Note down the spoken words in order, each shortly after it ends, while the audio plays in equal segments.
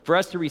For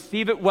us to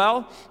receive it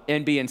well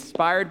and be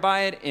inspired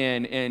by it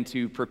and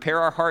to prepare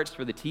our hearts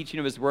for the teaching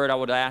of his word, I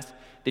would ask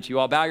that you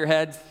all bow your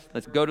heads.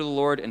 Let's go to the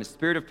Lord in a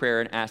spirit of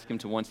prayer and ask him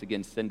to once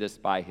again send us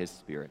by his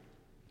Spirit.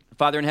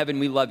 Father in heaven,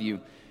 we love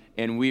you,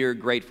 and we are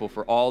grateful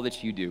for all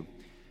that you do.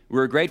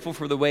 We're grateful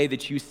for the way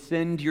that you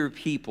send your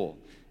people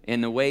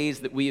and the ways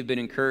that we have been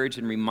encouraged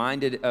and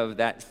reminded of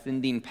that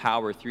sending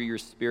power through your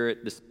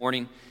Spirit this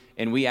morning.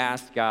 And we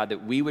ask, God,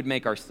 that we would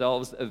make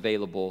ourselves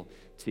available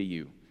to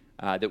you.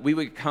 That we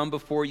would come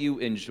before you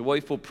in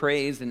joyful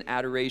praise and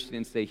adoration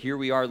and say, here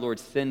we are, Lord,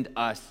 send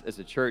us as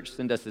a church,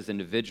 send us as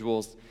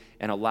individuals,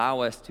 and allow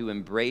us to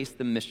embrace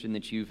the mission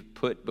that you've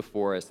put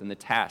before us and the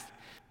task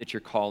that you're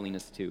calling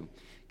us to.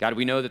 God,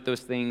 we know that those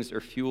things are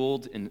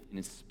fueled and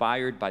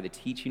inspired by the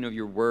teaching of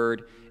your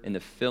word and the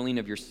filling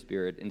of your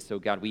Spirit. And so,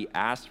 God, we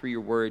ask for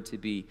your word to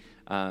be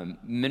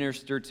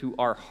ministered to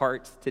our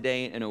hearts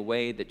today in a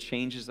way that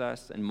changes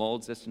us and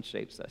molds us and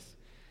shapes us.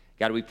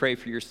 God, we pray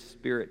for your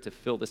Spirit to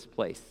fill this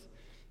place,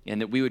 and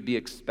that we would be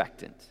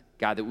expectant.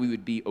 God, that we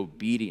would be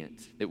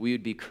obedient, that we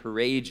would be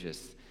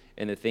courageous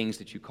in the things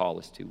that you call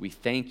us to. We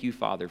thank you,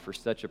 Father, for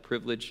such a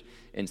privilege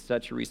and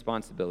such a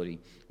responsibility.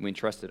 We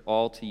entrust it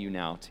all to you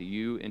now, to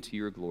you and to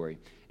your glory.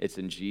 It's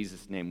in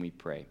Jesus' name we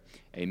pray.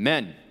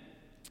 Amen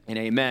and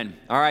amen.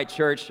 All right,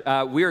 church,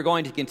 we are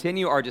going to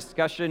continue our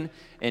discussion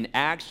in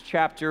Acts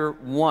chapter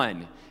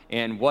 1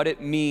 and what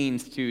it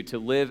means to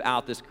live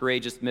out this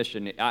courageous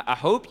mission. I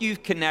hope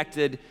you've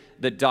connected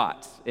the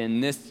dots in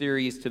this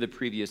series to the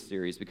previous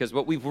series, because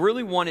what we've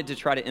really wanted to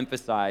try to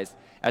emphasize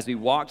as we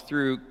walk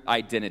through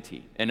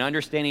identity and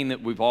understanding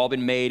that we've all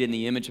been made in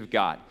the image of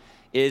God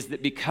is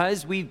that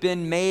because we've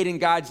been made in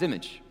God's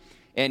image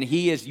and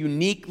he has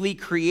uniquely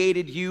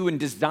created you and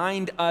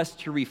designed us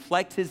to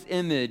reflect his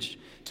image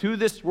to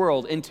this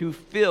world and to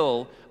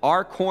fill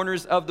our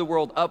corners of the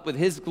world up with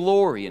his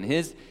glory and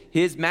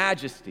his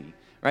majesty,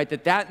 right?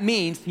 That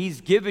means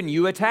he's given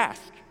you a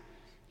task.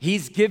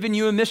 He's given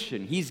you a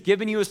mission. He's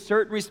given you a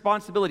certain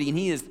responsibility, and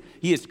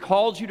he has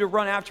called you to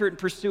run after it and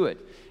pursue it.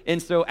 And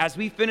so as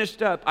we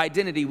finished up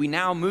identity, we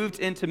now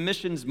moved into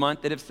missions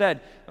month that have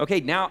said,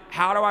 okay, now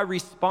how do I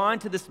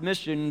respond to this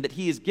mission that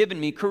he has given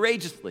me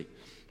courageously?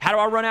 How do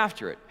I run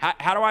after it?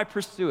 How do I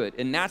pursue it?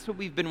 And that's what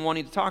we've been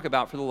wanting to talk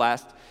about for the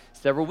last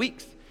several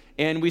weeks.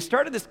 And we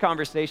started this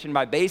conversation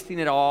by basing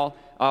it all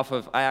off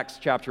of Acts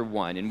chapter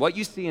 1. And what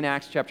you see in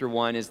Acts chapter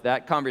 1 is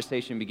that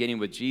conversation beginning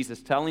with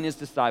Jesus telling his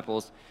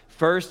disciples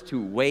first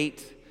to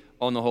wait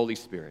on the Holy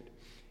Spirit.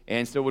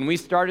 And so when we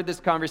started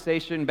this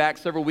conversation back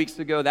several weeks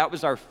ago, that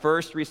was our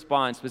first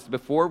response, was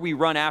before we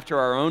run after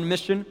our own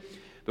mission,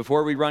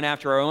 before we run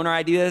after our own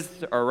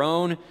ideas, our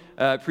own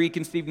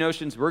preconceived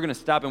notions, we're going to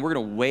stop and we're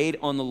going to wait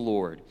on the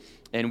Lord.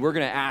 And we're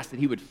going to ask that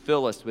he would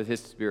fill us with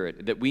his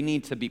Spirit, that we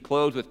need to be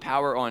clothed with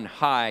power on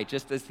high,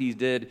 just as he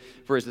did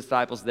for his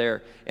disciples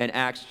there in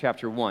Acts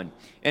chapter 1.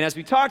 And as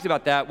we talked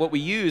about that, what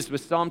we used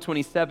was Psalm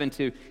 27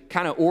 to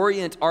kind of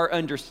orient our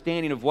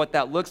understanding of what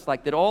that looks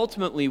like, that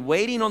ultimately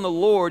waiting on the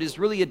Lord is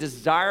really a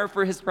desire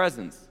for his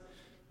presence,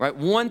 right?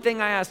 One thing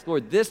I ask,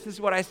 Lord, this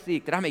is what I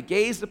seek, that I may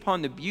gaze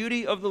upon the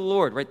beauty of the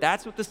Lord, right?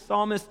 That's what the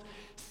psalmist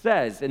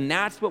says, and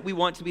that's what we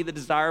want to be the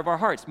desire of our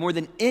hearts, more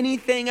than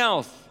anything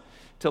else,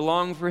 to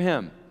long for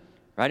him,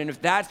 right? And if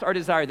that's our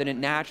desire, then it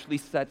naturally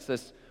sets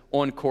us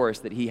on course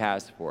that he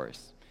has for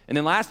us. And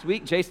then last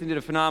week, Jason did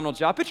a phenomenal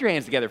job. Put your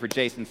hands together for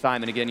Jason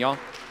Simon again, y'all.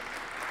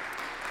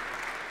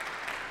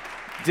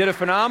 Did a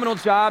phenomenal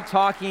job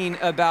talking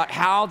about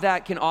how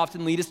that can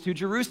often lead us to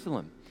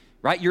Jerusalem,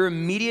 right? Your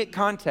immediate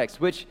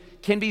context, which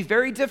can be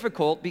very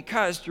difficult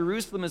because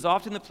Jerusalem is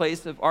often the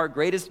place of our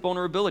greatest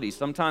vulnerability,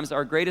 sometimes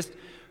our greatest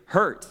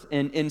hurts.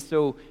 And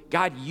so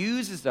God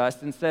uses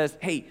us and says,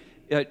 hey,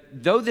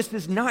 though this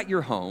is not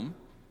your home,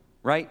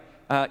 right?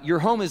 Your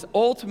home is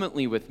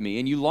ultimately with me,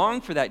 and you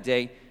long for that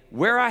day.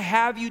 Where I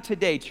have you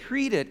today,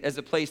 treat it as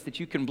a place that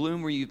you can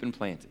bloom where you've been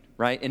planted,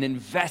 right? And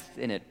invest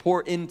in it,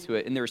 pour into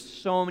it. And there's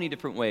so many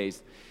different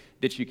ways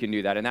that you can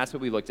do that. And that's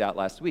what we looked at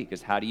last week,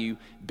 is how do you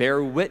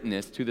bear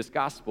witness to this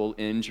gospel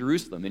in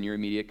Jerusalem, in your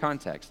immediate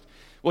context.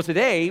 Well,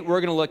 today,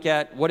 we're going to look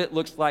at what it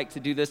looks like to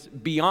do this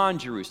beyond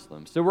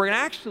Jerusalem. So we're going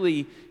to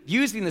actually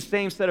using the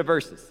same set of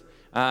verses.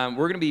 We're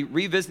going to be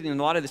revisiting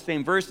a lot of the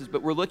same verses,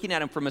 but we're looking at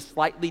them from a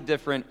slightly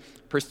different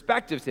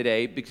perspective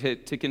today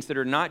to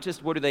consider not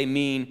just what do they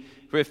mean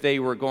if they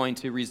were going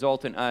to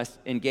result in us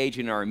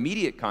engaging in our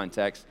immediate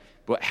context,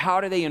 but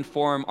how do they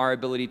inform our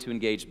ability to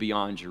engage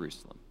beyond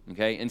Jerusalem,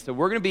 okay? And so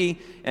we're going to be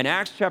in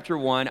Acts chapter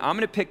 1. I'm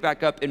going to pick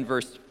back up in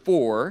verse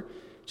 4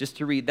 just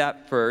to read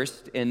that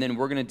first, and then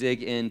we're going to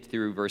dig in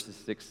through verses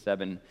 6,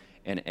 7,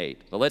 and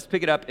 8. But let's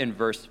pick it up in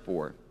verse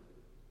 4.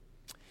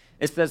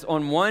 It says,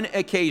 on one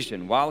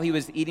occasion, while he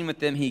was eating with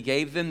them, he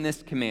gave them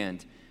this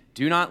command,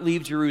 do not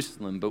leave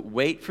Jerusalem, but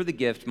wait for the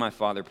gift my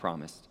Father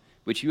promised,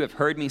 which you have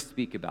heard me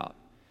speak about.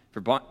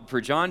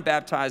 For John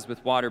baptized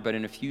with water, but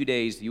in a few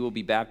days you will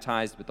be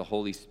baptized with the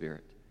Holy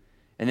Spirit.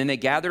 And then they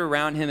gathered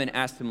around him and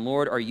asked him,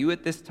 Lord, are you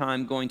at this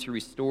time going to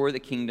restore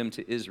the kingdom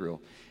to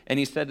Israel? And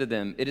he said to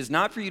them, it is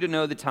not for you to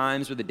know the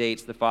times or the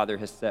dates the Father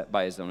has set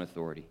by his own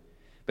authority.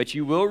 But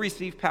you will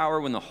receive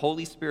power when the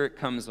Holy Spirit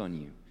comes on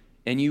you,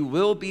 and you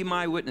will be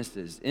my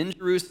witnesses in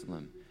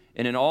Jerusalem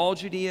and in all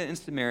Judea and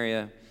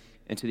Samaria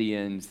and to the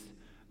ends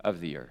of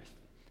the earth.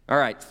 All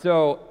right,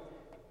 so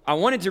I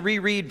wanted to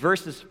reread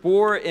verses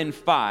 4 and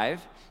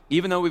 5.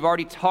 Even though we've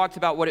already talked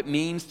about what it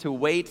means to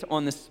wait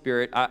on the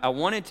Spirit, I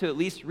wanted to at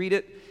least read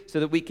it so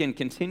that we can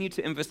continue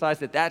to emphasize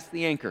that that's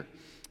the anchor,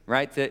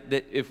 right?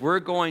 That if we're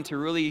going to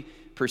really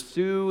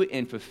pursue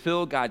and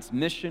fulfill God's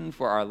mission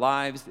for our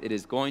lives, it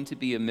is going to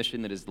be a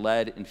mission that is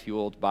led and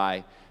fueled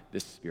by the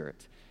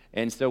Spirit.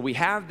 And so we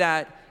have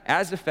that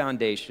as a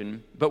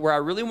foundation, but where I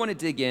really want to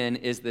dig in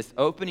is this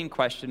opening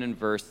question in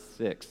verse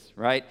 6,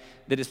 right?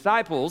 The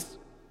disciples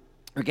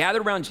are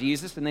gathered around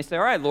Jesus and they say,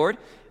 all right, Lord,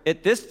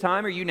 at this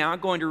time, are you now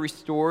going to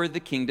restore the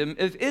kingdom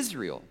of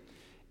Israel?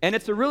 And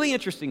it's a really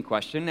interesting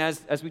question.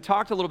 As we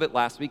talked a little bit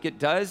last week, it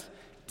does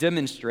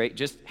demonstrate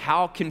just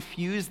how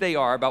confused they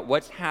are about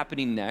what's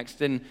happening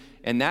next. And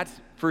that's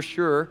for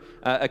sure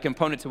a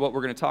component to what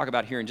we're going to talk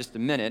about here in just a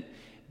minute.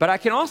 But I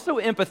can also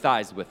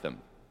empathize with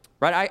them,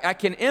 right? I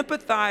can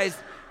empathize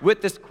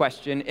with this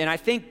question. And I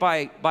think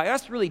by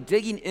us really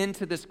digging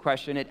into this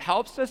question, it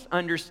helps us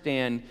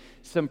understand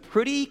some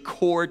pretty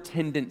core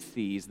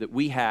tendencies that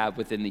we have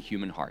within the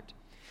human heart.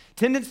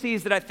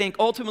 Tendencies that I think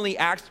ultimately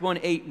Acts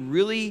 1:8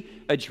 really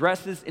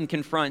addresses and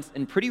confronts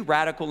in pretty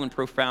radical and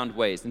profound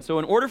ways. And so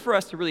in order for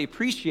us to really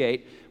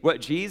appreciate what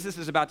Jesus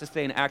is about to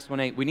say in Acts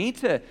 1:8, we need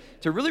to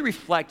really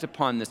reflect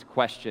upon this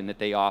question that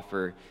they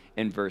offer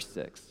in verse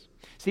 6.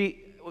 See,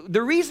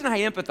 the reason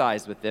I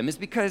empathize with them is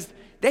because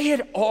they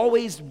had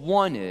always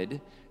wanted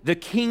the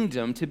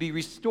kingdom to be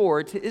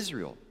restored to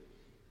Israel.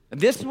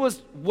 This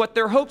was what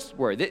their hopes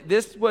were.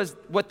 This was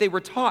what they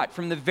were taught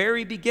from the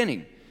very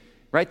beginning,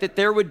 right? That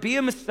there would be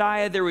a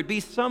Messiah, there would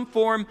be some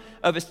form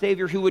of a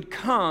Savior who would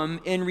come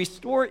and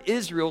restore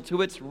Israel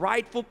to its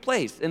rightful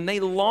place. And they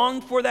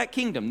longed for that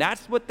kingdom.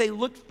 That's what they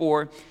looked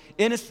for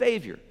in a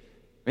Savior.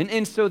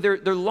 And so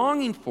they're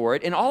longing for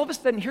it. And all of a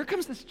sudden, here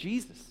comes this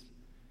Jesus,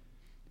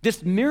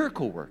 this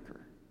miracle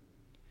worker,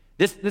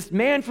 this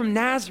man from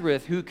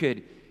Nazareth who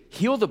could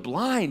heal the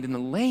blind and the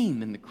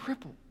lame and the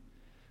crippled,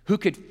 who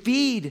could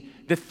feed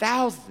the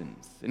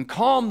thousands and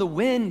calm the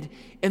wind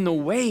and the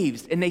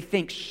waves. And they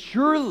think,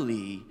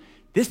 surely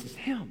this is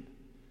him,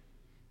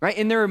 right?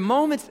 And there are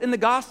moments in the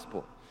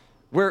gospel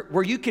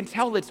where you can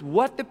tell it's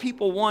what the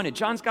people wanted.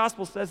 John's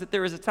gospel says that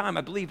there is a time,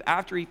 I believe,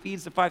 after he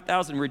feeds the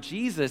 5,000, where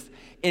Jesus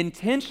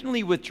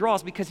intentionally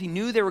withdraws because he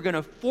knew they were going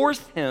to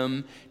force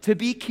him to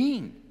be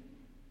king.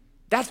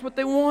 That's what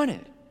they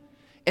wanted.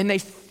 And they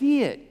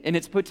see it and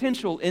its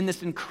potential in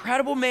this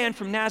incredible man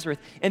from Nazareth.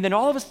 And then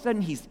all of a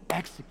sudden, he's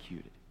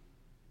executed.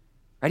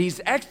 Right? He's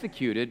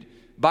executed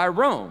by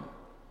Rome,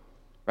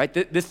 right?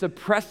 This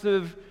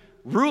oppressive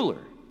ruler.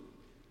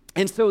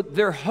 And so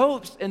their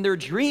hopes and their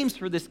dreams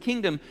for this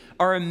kingdom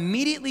are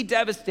immediately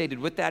devastated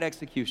with that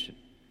execution,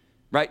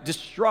 right?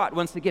 Distraught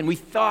once again. We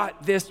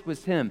thought this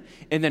was him.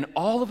 And then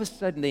all of a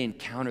sudden, they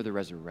encounter the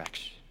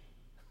resurrection.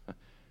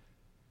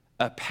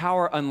 A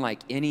power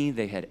unlike any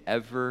they had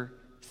ever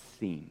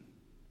seen,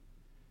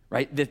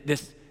 right?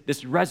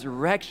 This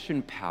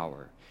resurrection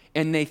power.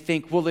 And they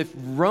think, well, if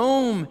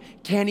Rome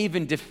can't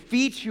even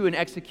defeat you in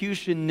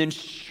execution, then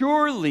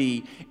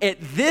surely at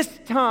this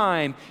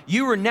time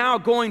you are now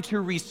going to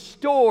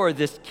restore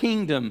this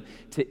kingdom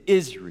to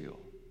Israel.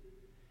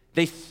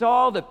 They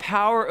saw the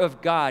power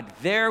of God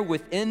there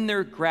within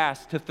their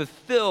grasp to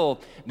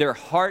fulfill their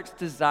heart's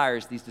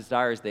desires, these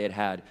desires they had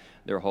had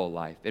their whole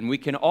life. And we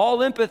can all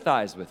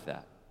empathize with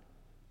that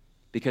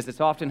because it's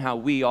often how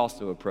we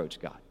also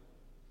approach God.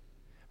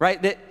 Right?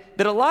 That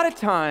a lot of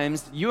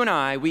times, you and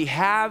I, we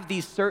have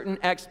these certain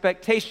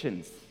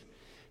expectations,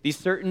 these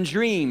certain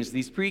dreams,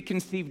 these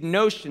preconceived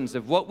notions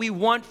of what we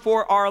want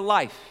for our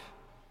life,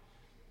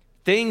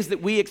 things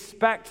that we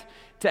expect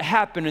to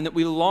happen and that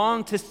we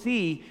long to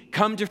see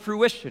come to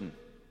fruition.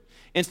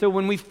 And so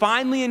when we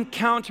finally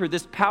encounter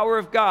this power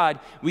of God,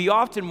 we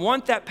often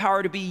want that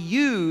power to be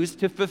used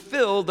to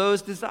fulfill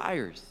those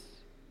desires.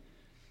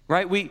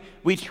 Right?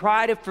 We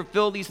try to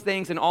fulfill these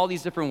things in all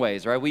these different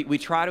ways, right? We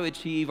try to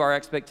achieve our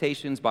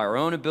expectations by our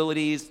own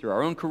abilities, through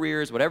our own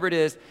careers, whatever it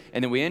is,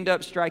 and then we end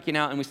up striking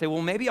out and we say,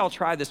 well, maybe I'll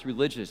try this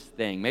religious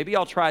thing. Maybe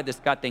I'll try this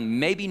God thing.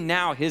 Maybe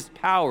now his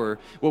power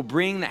will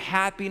bring the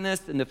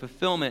happiness and the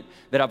fulfillment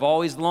that I've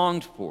always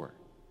longed for,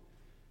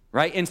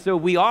 right? And so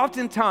we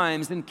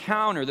oftentimes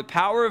encounter the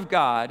power of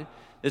God,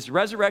 this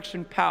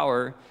resurrection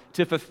power,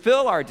 to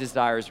fulfill our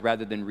desires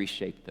rather than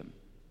reshape them.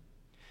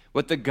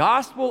 What the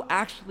gospel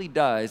actually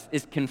does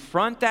is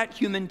confront that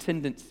human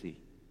tendency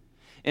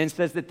and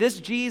says that this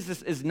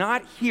Jesus is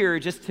not here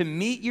just to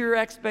meet your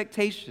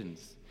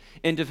expectations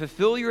and to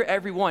fulfill your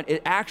every want.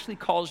 It actually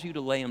calls you to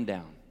lay them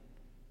down.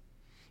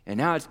 And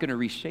now it's going to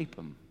reshape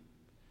them.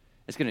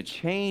 It's going to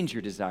change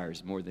your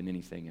desires more than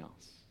anything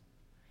else.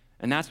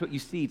 And that's what you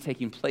see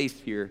taking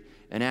place here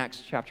in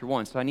Acts chapter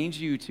 1. So I need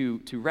you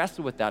to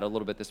wrestle with that a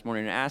little bit this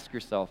morning and ask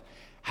yourself,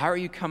 how are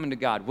you coming to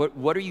God?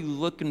 What are you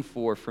looking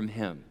for from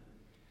him?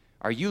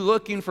 Are you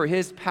looking for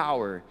his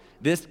power,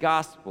 this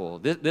gospel,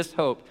 this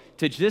hope,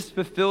 to just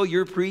fulfill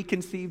your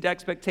preconceived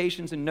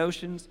expectations and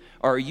notions?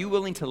 Or are you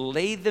willing to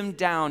lay them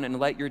down and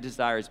let your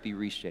desires be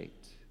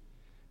reshaped?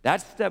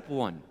 That's step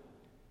one.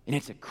 And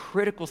it's a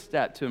critical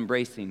step to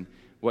embracing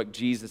what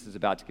Jesus is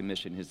about to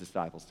commission his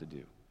disciples to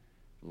do.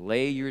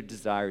 Lay your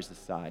desires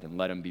aside and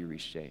let them be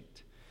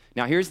reshaped.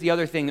 Now, here's the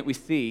other thing that we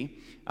see.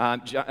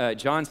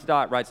 John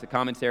Stott writes a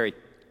commentary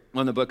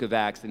on the book of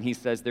Acts, and he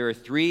says there are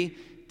three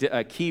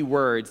key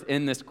words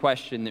in this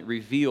question that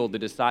reveal the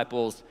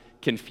disciples'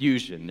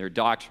 confusion, their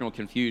doctrinal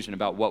confusion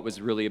about what was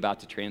really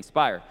about to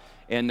transpire.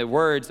 And the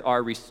words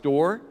are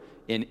restore,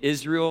 in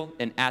Israel,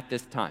 and at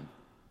this time.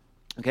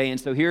 Okay, and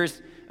so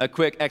here's a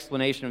quick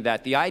explanation of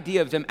that. The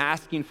idea of them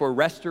asking for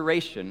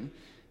restoration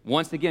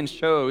once again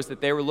shows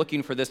that they were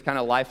looking for this kind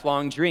of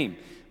lifelong dream.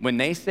 When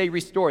they say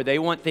restore, they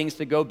want things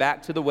to go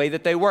back to the way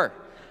that they were,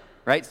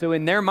 right? So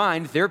in their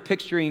mind, they're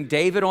picturing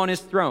David on his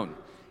throne,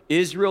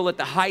 Israel at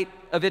the height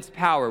of its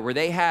power, where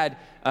they had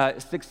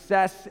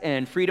success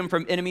and freedom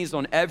from enemies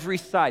on every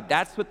side.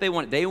 That's what they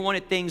wanted. They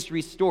wanted things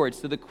restored.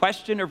 So the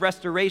question of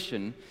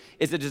restoration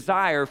is a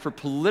desire for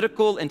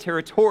political and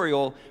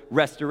territorial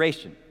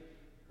restoration,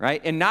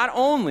 right? And not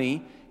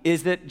only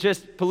is it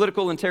just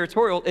political and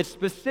territorial, it's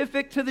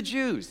specific to the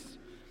Jews.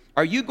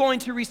 Are you going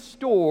to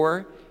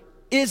restore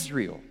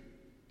Israel?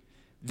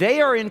 They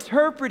are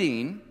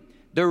interpreting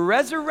the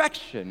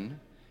resurrection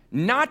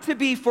not to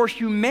be for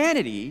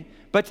humanity,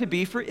 but to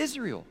be for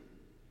Israel,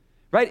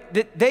 right?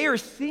 That they are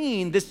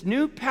seeing this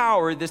new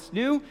power, this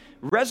new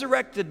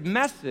resurrected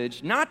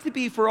message, not to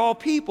be for all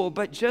people,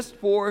 but just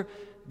for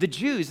the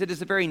Jews. It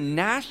is a very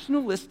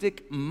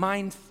nationalistic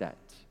mindset,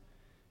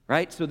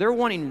 right? So they're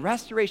wanting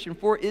restoration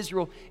for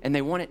Israel, and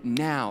they want it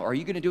now. Are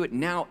you going to do it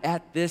now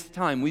at this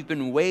time? We've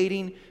been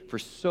waiting for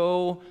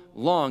so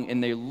long,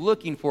 and they're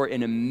looking for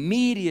an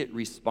immediate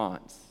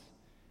response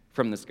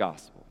from this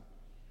gospel.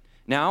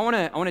 Now,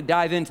 I want to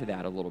dive into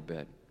that a little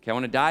bit. Okay, I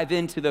want to dive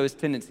into those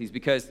tendencies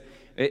because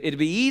it'd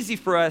be easy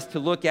for us to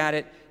look at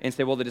it and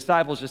say, well, the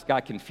disciples just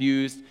got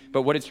confused.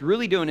 But what it's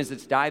really doing is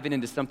it's diving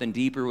into something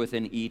deeper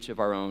within each of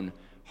our own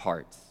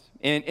hearts.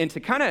 And to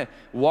kind of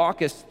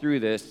walk us through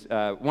this,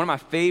 one of my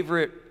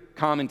favorite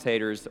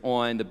commentators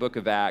on the book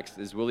of Acts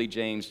is Willie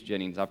James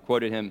Jennings. I've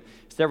quoted him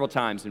several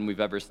times when we've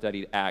ever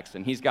studied Acts.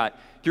 And he's got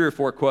 3 or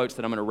 4 quotes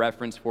that I'm going to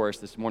reference for us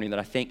this morning that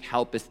I think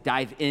help us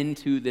dive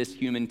into this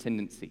human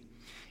tendency.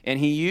 And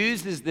he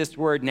uses this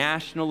word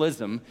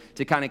nationalism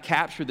to kind of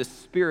capture the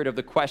spirit of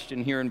the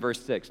question here in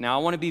verse 6. Now,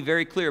 I want to be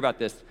very clear about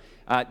this.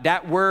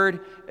 That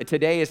word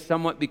today has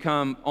somewhat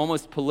become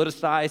almost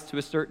politicized to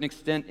a certain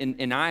extent,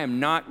 and I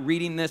am not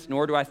reading this,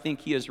 nor do I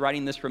think he is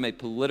writing this from a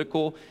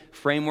political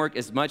framework,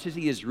 as much as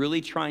he is really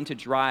trying to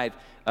drive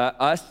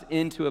us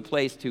into a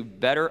place to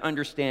better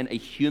understand a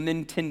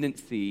human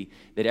tendency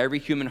that every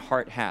human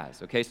heart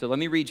has. Okay, so let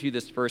me read you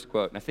this first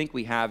quote, and I think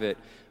we have it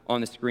on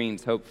the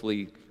screens,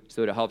 hopefully,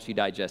 so it helps you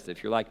digest it.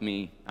 If you're like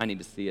me, I need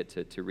to see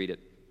it to read it.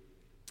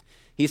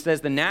 He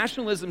says, the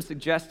nationalism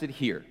suggested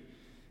here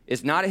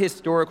is not a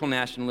historical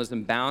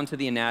nationalism bound to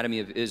the anatomy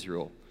of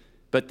Israel,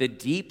 but the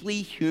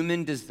deeply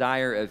human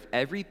desire of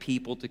every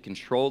people to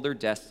control their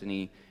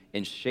destiny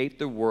and shape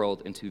the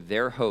world into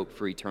their hope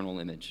for eternal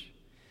image.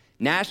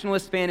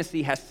 Nationalist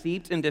fantasy has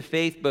seeped into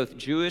faith, both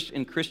Jewish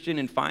and Christian,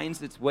 and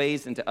finds its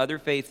ways into other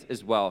faiths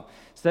as well.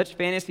 Such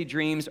fantasy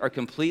dreams are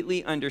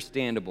completely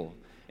understandable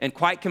and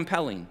quite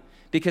compelling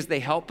because they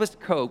help us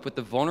cope with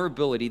the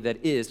vulnerability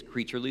that is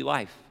creaturely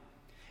life,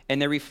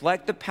 and they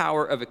reflect the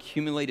power of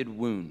accumulated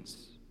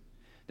wounds.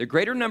 The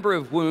greater number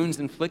of wounds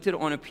inflicted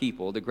on a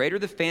people, the greater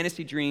the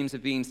fantasy dreams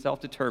of being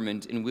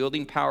self-determined and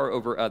wielding power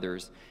over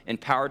others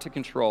and power to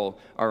control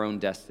our own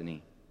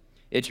destiny.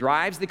 It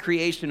drives the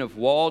creation of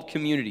walled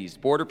communities,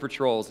 border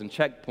patrols, and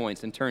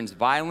checkpoints, and turns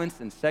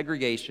violence and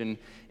segregation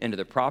into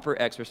the proper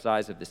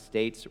exercise of the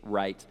state's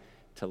right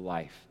to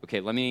life. Okay,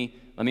 let me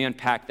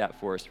unpack that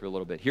for us for a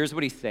little bit. Here's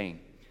what he's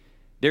saying.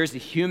 There's a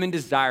human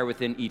desire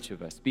within each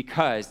of us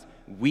because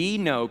we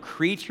know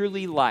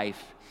creaturely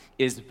life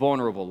is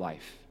vulnerable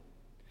life.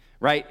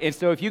 Right? And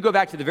so if you go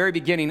back to the very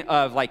beginning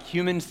of like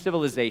human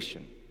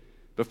civilization,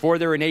 before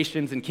there were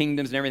nations and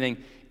kingdoms and everything,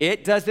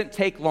 it doesn't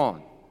take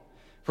long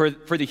for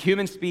the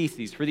human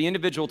species, for the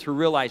individual to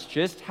realize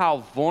just how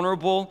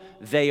vulnerable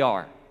they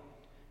are.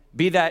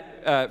 Be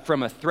that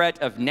from a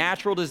threat of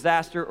natural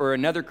disaster or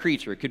another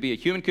creature. It could be a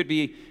human, could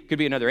be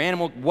another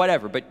animal,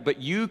 whatever. But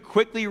you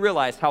quickly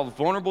realize how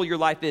vulnerable your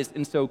life is.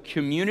 And so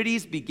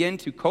communities begin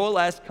to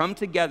coalesce, come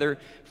together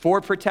for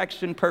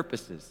protection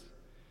purposes.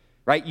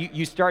 Right?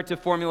 You start to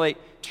formulate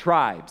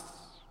tribes.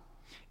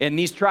 And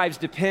these tribes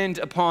depend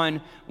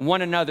upon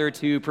one another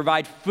to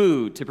provide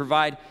food, to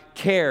provide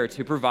care,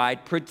 to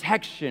provide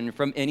protection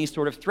from any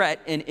sort of threat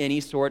and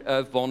any sort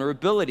of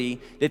vulnerability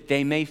that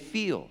they may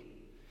feel.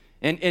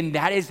 And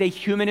that is a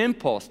human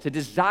impulse, to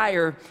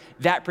desire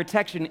that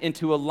protection and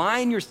to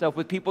align yourself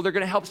with people that are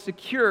going to help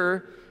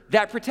secure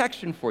that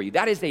protection for you.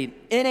 That is an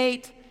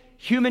innate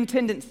human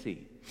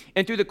tendency.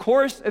 And through the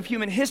course of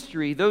human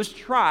history, those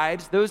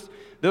tribes, those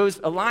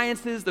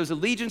alliances, those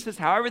allegiances,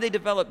 however they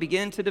develop,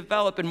 begin to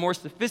develop in more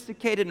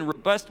sophisticated and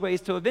robust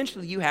ways till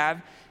eventually you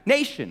have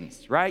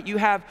nations, right? You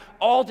have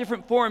all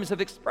different forms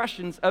of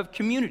expressions of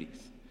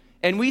communities.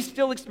 And we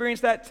still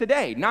experience that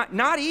today,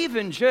 not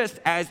even just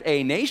as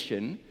a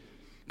nation,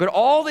 but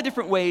all the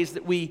different ways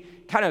that we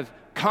kind of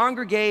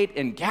congregate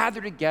and gather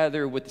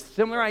together with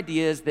similar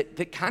ideas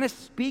that kind of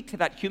speak to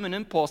that human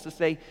impulse to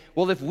say,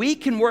 well, if we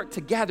can work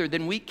together,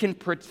 then we can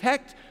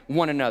protect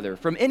one another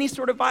from any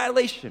sort of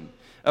violation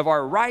of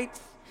our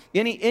rights,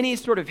 any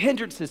sort of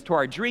hindrances to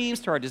our dreams,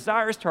 to our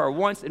desires, to our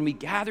wants, and we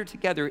gather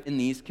together in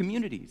these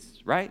communities,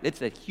 right?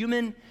 It's a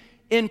human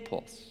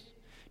impulse.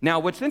 Now,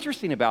 what's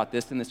interesting about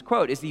this in this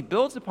quote is he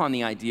builds upon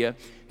the idea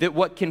that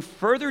what can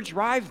further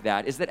drive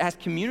that is that as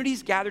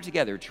communities gather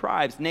together,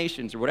 tribes,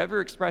 nations, or whatever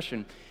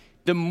expression,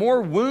 the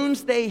more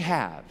wounds they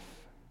have,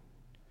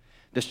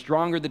 the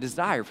stronger the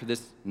desire for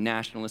this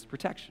nationalist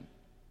protection,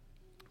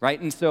 right?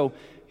 And so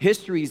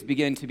histories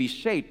begin to be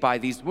shaped by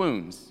these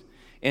wounds.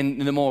 And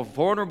the more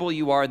vulnerable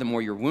you are, the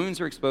more your wounds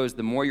are exposed,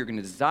 the more you're going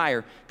to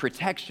desire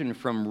protection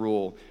from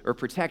rule or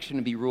protection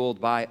to be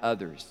ruled by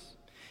others.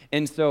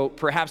 And so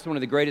perhaps one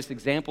of the greatest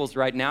examples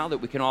right now that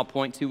we can all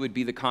point to would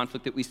be the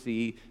conflict that we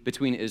see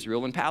between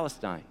Israel and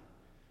Palestine,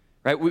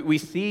 right? We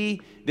see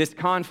this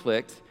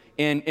conflict,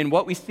 and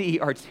what we see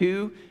are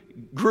two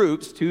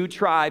groups, two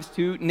tribes,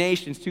 two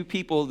nations, two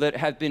people that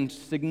have been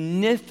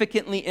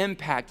significantly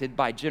impacted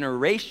by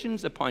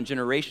generations upon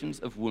generations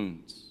of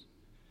wounds,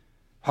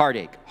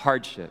 heartache,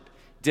 hardship,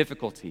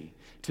 difficulty,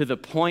 to the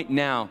point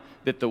now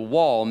that the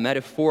wall,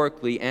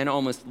 metaphorically and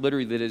almost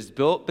literally, that is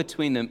built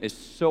between them is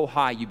so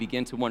high you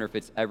begin to wonder if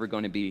it's ever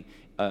going to be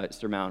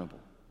surmountable,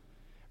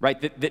 right?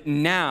 That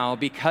now,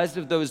 because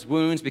of those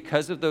wounds,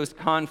 because of those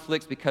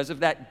conflicts, because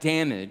of that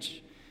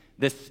damage,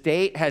 the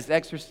state has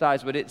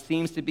exercised what it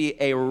seems to be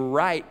a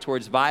right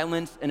towards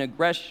violence and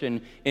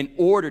aggression in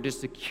order to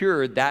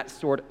secure that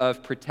sort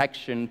of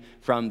protection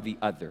from the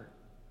other,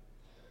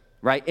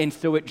 right? And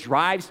so it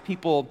drives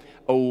people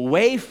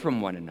away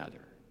from one another,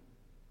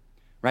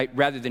 right,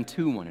 rather than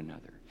to one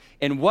another.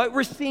 And what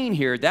we're seeing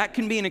here, that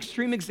can be an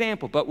extreme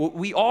example, but what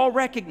we all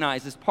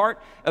recognize as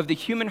part of the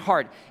human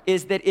heart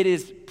is that it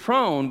is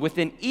prone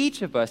within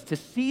each of us to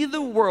see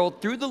the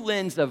world through the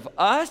lens of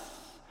us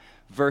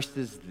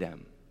versus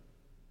them,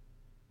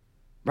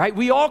 right?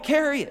 We all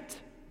carry it.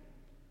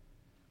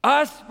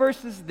 Us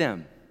versus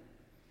them.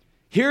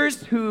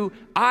 Here's who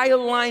I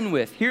align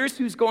with. Here's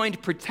who's going to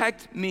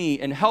protect me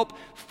and help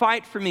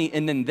fight for me.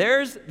 And then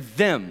there's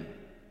them.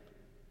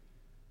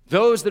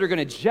 Those that are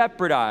going to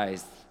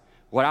jeopardize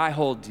what I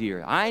hold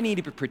dear. I need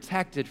to be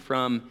protected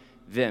from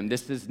them.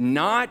 This is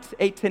not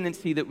a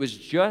tendency that was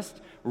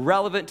just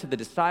relevant to the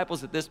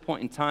disciples at this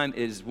point in time.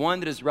 It is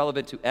one that is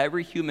relevant to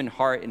every human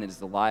heart, and it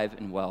is alive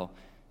and well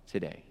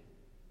today.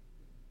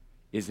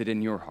 Is it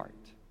in your heart?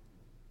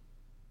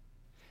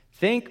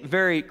 Think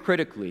very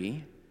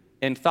critically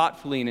and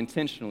thoughtfully and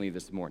intentionally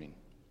this morning.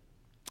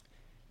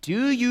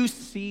 Do you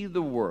see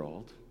the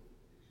world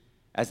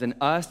as an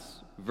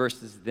us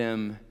versus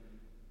them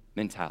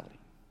mentality?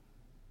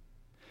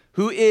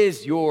 Who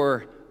is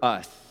your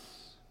us?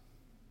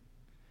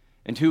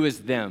 And who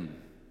is them?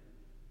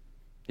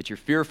 That you're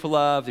fearful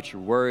of, that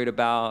you're worried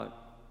about,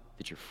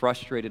 that you're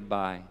frustrated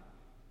by.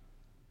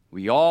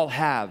 We all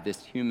have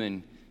this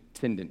human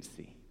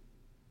tendency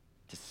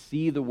to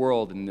see the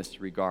world in this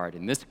regard.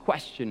 And this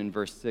question in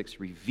verse 6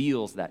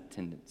 reveals that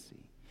tendency.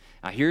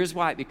 Now, here's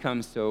why it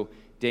becomes so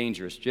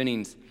dangerous.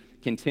 Jennings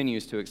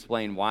continues to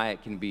explain why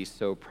it can be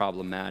so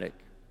problematic.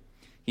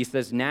 He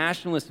says,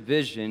 nationalist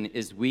vision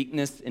is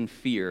weakness and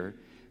fear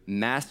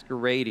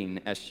masquerading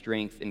as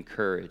strength and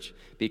courage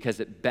because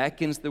it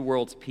beckons the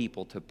world's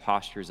people to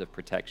postures of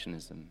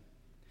protectionism.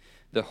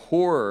 The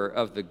horror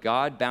of the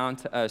God-bound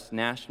to us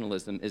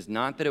nationalism is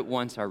not that it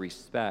wants our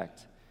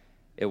respect,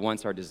 it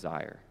wants our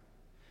desire,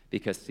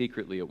 because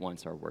secretly it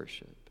wants our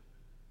worship.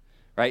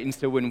 Right? And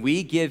so when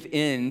we give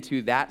in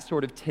to that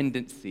sort of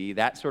tendency,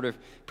 that sort of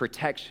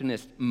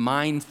protectionist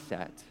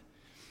mindset,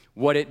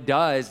 what it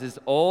does is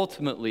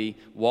ultimately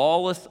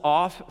wall us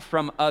off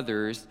from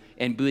others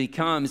and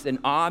becomes an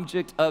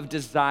object of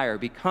desire,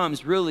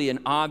 becomes really an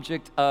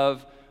object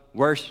of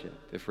worship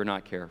if we're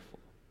not careful.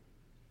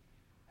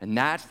 And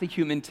that's the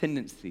human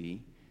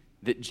tendency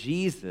that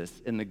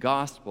Jesus in the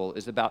gospel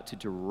is about to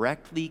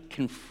directly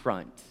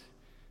confront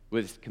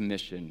with his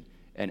commission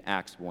in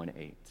Acts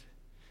 1:8.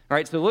 All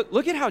right, so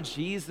look at how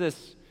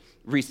Jesus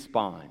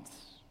responds,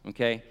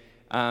 okay?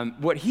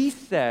 What he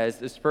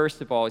says is,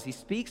 first of all, is he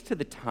speaks to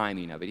the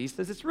timing of it. He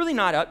says, it's really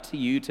not up to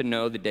you to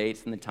know the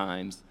dates and the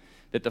times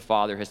that the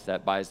Father has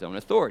set by his own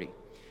authority.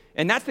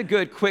 And that's a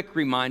good, quick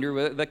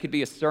reminder. That could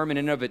be a sermon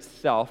in and of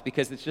itself,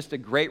 because it's just a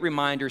great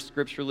reminder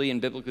scripturally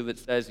and biblically that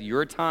says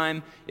your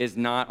time is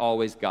not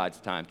always God's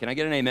time. Can I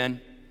get an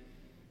amen?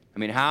 I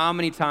mean, how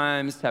many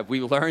times have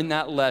we learned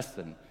that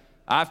lesson?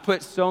 I've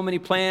put so many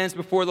plans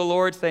before the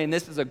Lord saying,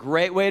 this is a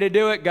great way to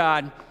do it,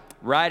 God.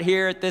 Right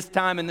here at this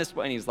time in this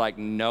way. And he's like,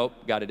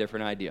 nope, got a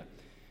different idea.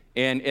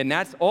 And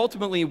that's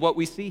ultimately what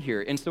we see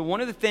here. And so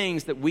one of the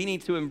things that we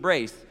need to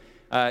embrace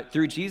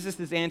through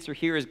Jesus' answer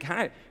here is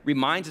kind of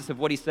reminds us of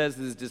what he says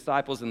to his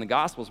disciples in the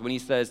Gospels when he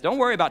says, don't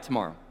worry about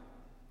tomorrow,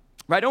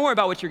 right? Don't worry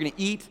about what you're going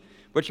to eat,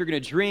 what you're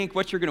going to drink,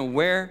 what you're going to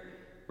wear,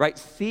 right?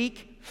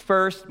 Seek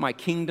first my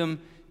kingdom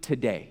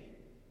today.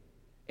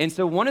 And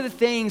so one of the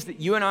things that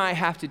you and I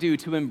have to do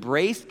to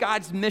embrace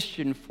God's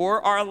mission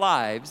for our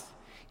lives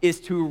is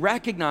to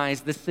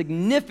recognize the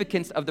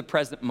significance of the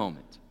present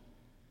moment,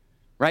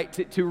 right?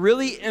 To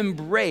really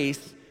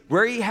embrace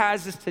where he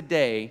has us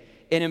today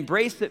and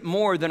embrace it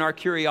more than our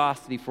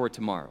curiosity for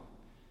tomorrow,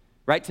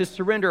 right? To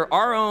surrender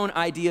our own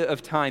idea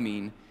of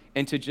timing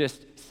and to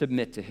just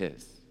submit to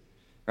his,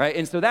 right?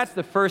 And so that's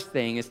the first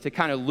thing, is to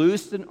kind of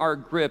loosen our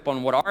grip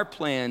on what our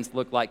plans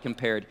look like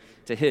compared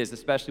to his,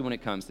 especially when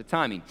it comes to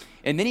timing.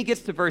 And then he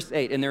gets to verse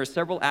 8, and there are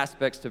several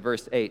aspects to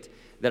verse 8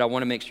 that I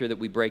want to make sure that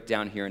we break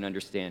down here and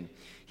understand.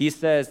 He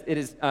says, it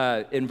is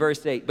in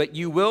verse 8, but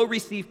you will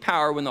receive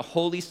power when the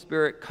Holy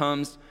Spirit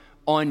comes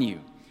on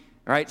you.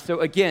 All right, so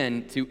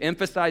again, to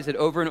emphasize it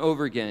over and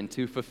over again,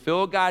 to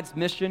fulfill God's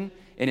mission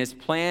and his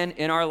plan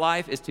in our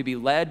life is to be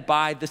led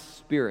by the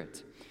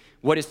Spirit.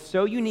 What is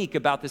so unique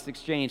about this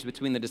exchange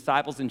between the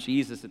disciples and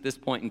Jesus at this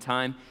point in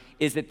time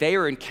is that they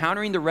are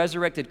encountering the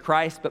resurrected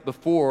Christ, but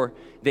before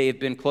they have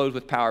been clothed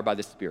with power by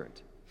the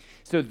Spirit.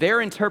 So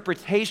their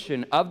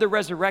interpretation of the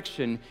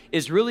resurrection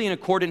is really in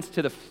accordance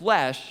to the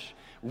flesh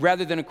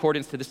rather than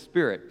accordance to the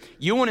Spirit.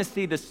 You want to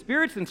see the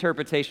Spirit's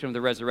interpretation of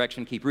the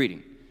resurrection, keep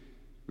reading.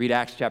 Read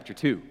Acts chapter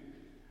 2,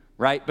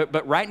 right?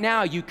 But right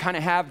now you kind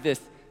of have this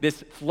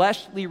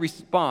fleshly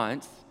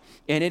response,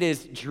 and it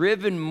is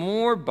driven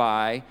more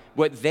by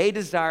what they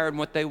desire and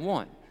what they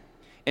want.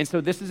 And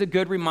so this is a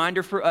good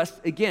reminder for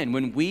us, again,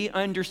 when we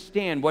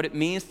understand what it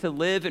means to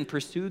live and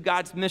pursue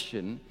God's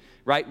mission,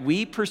 right?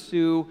 We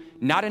pursue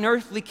not an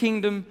earthly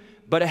kingdom,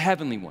 but a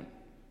heavenly one.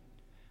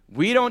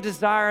 We don't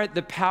desire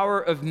the power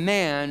of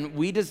man,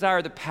 we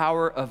desire the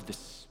power of the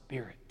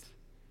Spirit,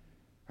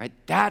 right?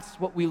 That's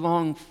what we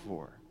long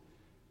for.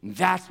 And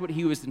that's what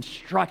he was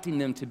instructing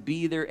them to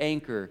be their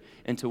anchor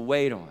and to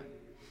wait on,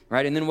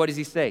 right? And then what does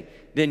he say?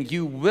 Then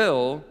you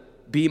will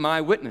be my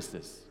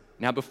witnesses.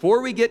 Now,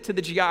 before we get to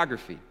the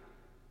geography,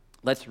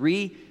 let's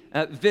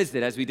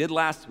revisit, as we did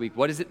last week,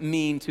 what does it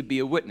mean to be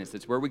a witness?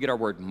 It's where we get our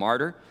word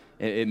martyr.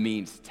 It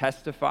means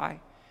testify.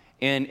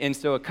 And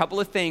so a couple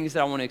of things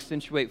that I want to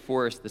accentuate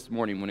for us this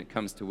morning when it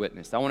comes to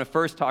witness. I want to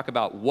first talk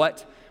about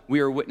what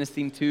we are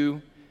witnessing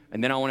to,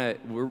 and then I want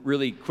to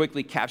really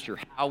quickly capture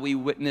how we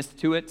witness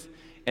to it,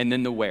 and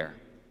then the where,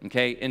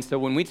 okay? And so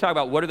when we talk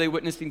about what are they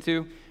witnessing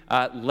to,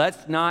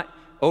 let's not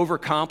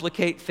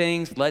overcomplicate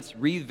things. Let's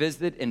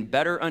revisit and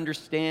better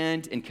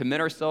understand and commit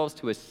ourselves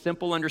to a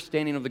simple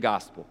understanding of the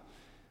gospel.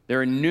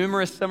 There are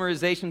numerous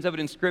summarizations of it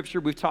in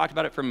Scripture. We've talked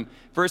about it from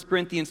 1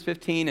 Corinthians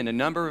 15 and a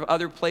number of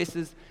other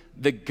places.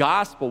 The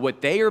gospel,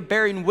 what they are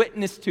bearing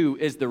witness to,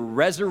 is the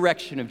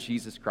resurrection of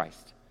Jesus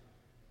Christ,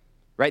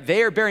 right?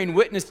 They are bearing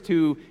witness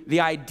to the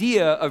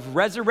idea of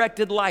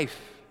resurrected life,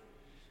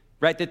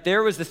 right? That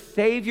there was a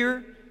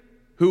Savior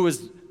who was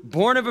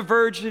born of a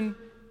virgin,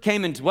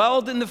 came and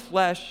dwelled in the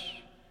flesh,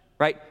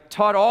 right?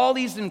 Taught all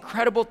these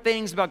incredible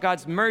things about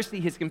God's mercy,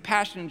 his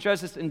compassion and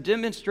justice, and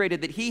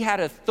demonstrated that he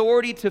had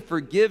authority to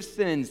forgive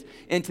sins.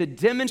 And to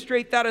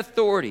demonstrate that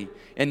authority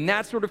and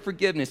that sort of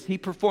forgiveness, he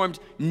performed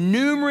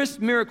numerous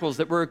miracles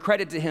that were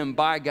accredited to him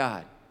by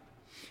God.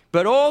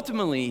 But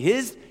ultimately,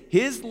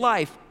 his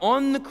life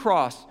on the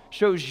cross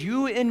shows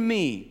you and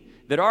me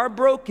that our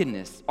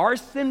brokenness, our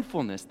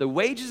sinfulness, the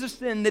wages of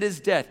sin that is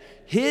death,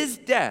 his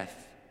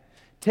death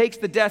takes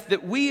the death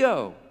that we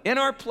owe in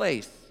our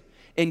place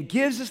and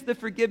gives us the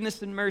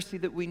forgiveness and mercy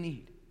that we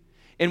need.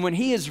 And when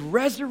he is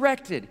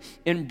resurrected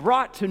and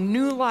brought to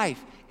new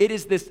life, it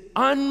is this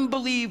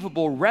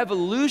unbelievable,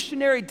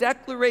 revolutionary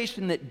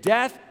declaration that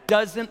death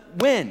doesn't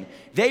win.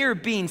 They are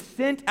being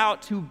sent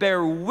out to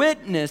bear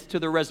witness to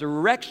the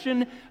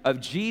resurrection of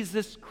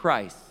Jesus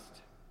Christ.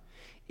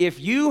 If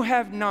you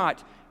have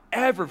not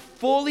ever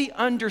fully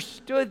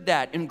understood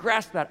that and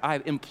grasped that,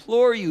 I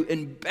implore you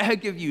and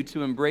beg of you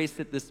to embrace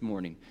it this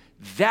morning.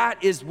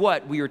 That is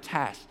what we are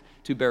tasked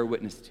to bear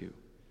witness to,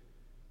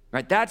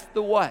 right? That's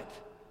the what?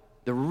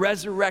 The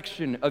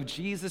resurrection of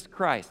Jesus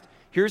Christ.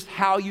 Here's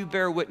how you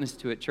bear witness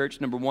to it,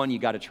 church. Number one, you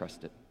got to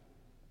trust it.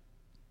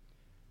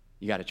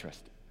 You got to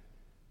trust it.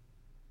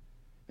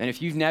 And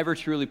if you've never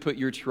truly put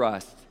your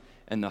trust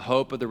in the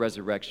hope of the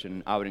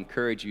resurrection, I would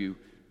encourage you,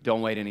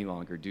 don't wait any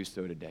longer. Do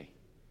so today.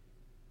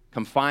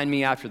 Come find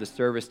me after the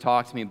service.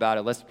 Talk to me about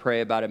it. Let's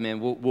pray about it, man.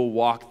 We'll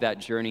walk that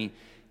journey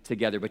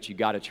together, but you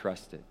got to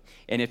trust it.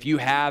 And if you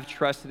have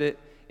trusted it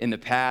in the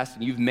past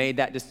and you've made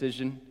that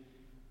decision,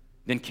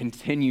 then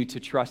continue to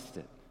trust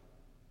it.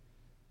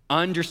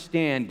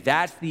 Understand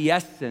that's the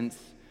essence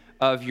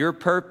of your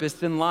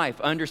purpose in life.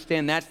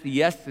 Understand that's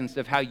the essence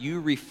of how you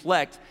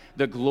reflect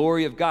the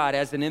glory of God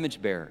as an image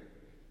bearer.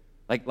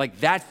 Like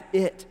that's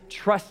it.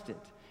 Trust it.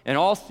 In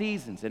all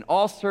seasons, in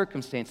all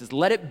circumstances,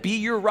 let it be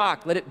your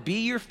rock. Let it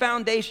be your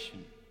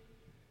foundation.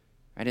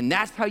 right? And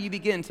that's how you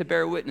begin to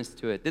bear witness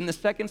to it. Then the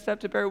second step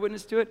to bear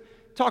witness to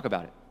it, talk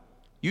about it.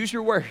 Use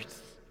your words.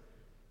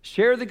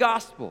 Share the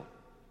gospel.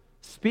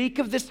 Speak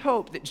of this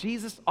hope that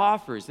Jesus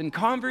offers in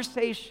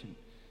conversation,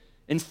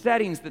 in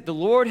settings that the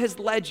Lord has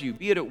led you,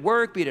 be it at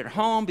work, be it at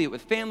home, be it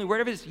with family,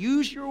 wherever it is.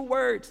 Use your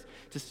words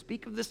to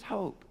speak of this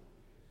hope.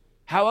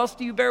 How else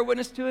do you bear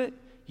witness to it?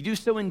 You do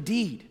so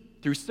indeed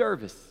through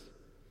service.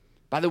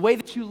 By the way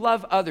that you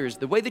love others,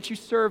 the way that you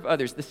serve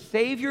others. The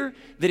Savior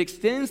that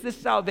extends this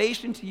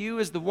salvation to you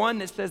is the one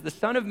that says the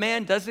Son of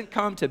Man doesn't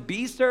come to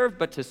be served,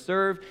 but to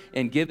serve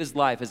and give his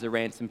life as a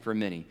ransom for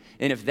many.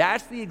 And if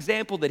that's the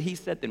example that he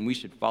set, then we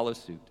should follow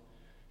suit.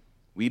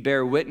 We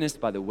bear witness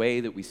by the way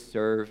that we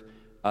serve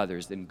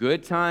others in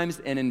good times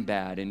and in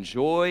bad, in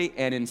joy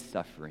and in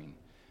suffering.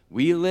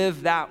 We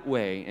live that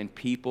way, and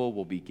people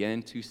will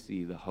begin to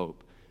see the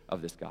hope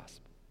of this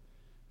gospel.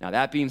 Now,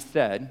 that being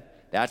said,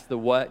 that's the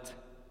what.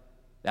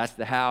 That's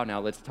the how. Now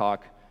let's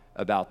talk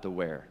about the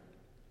where.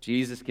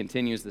 Jesus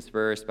continues this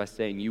verse by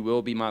saying, you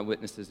will be my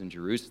witnesses in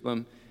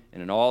Jerusalem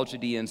and in all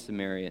Judea and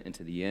Samaria and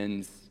to the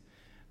ends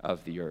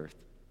of the earth.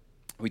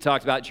 We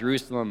talked about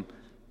Jerusalem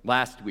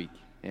last week,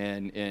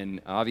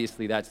 and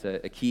obviously that's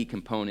a key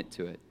component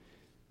to it.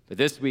 But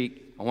this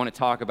week, I want to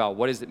talk about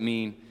what does it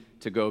mean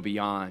to go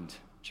beyond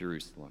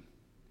Jerusalem.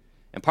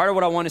 And part of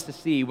what I want us to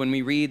see when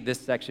we read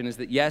this section is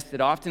that, yes, it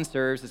often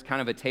serves as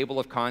kind of a table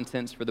of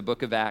contents for the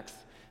book of Acts,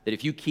 that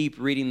if you keep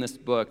reading this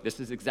book, this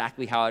is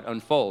exactly how it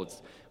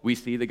unfolds. We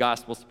see the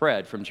gospel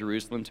spread from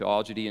Jerusalem to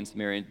all Judea and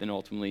Samaria, and then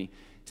ultimately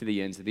to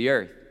the ends of the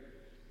earth.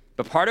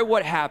 But part of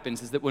what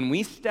happens is that when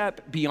we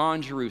step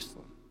beyond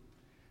Jerusalem,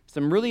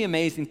 some really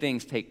amazing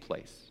things take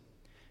place.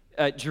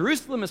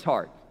 Jerusalem is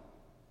hard.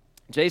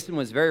 Jason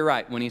was very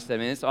right when he said,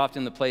 man, it's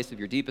often the place of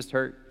your deepest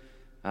hurt.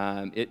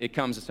 It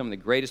comes with some of the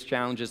greatest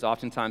challenges,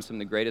 oftentimes some of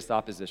the greatest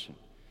opposition.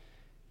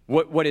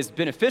 What is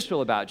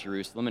beneficial about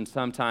Jerusalem, and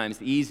sometimes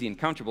easy and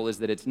comfortable, is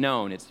that it's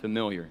known, it's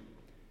familiar,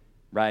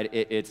 right?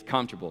 It's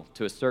comfortable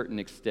to a certain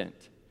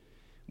extent.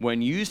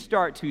 When you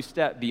start to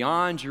step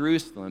beyond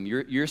Jerusalem,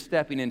 you're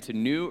stepping into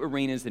new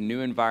arenas and new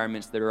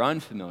environments that are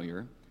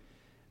unfamiliar,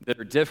 that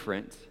are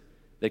different,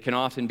 that can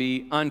often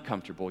be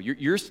uncomfortable.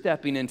 You're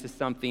stepping into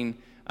something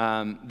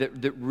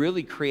that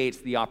really creates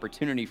the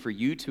opportunity for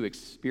you to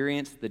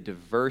experience the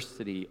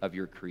diversity of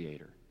your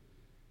Creator.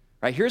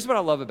 Right, here's what I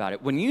love about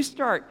it. When you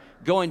start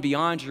going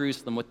beyond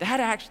Jerusalem, what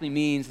that actually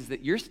means is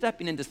that you're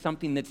stepping into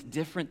something that's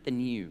different than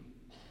you.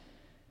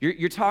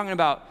 You're talking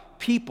about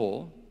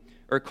people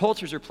or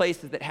cultures or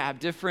places that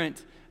have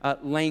different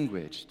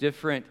language,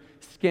 different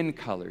skin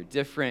color,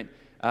 different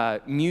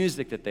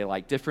music that they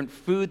like, different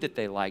food that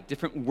they like,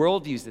 different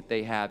worldviews that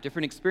they have,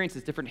 different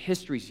experiences, different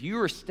histories. You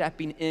are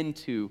stepping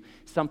into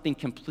something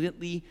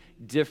completely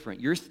different.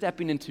 You're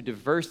stepping into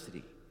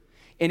diversity.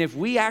 And if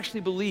we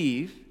actually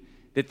believe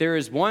that there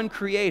is one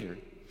Creator,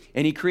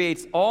 and He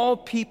creates all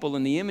people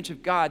in the image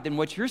of God, then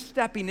what you're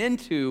stepping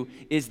into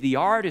is the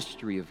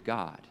artistry of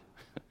God.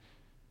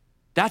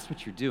 That's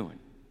what you're doing,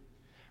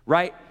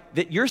 right?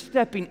 That you're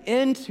stepping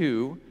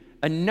into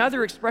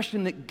another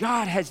expression that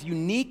God has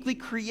uniquely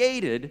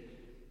created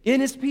in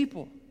His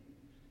people.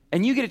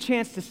 And you get a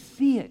chance to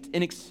see it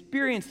and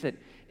experience it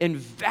and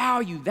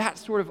value that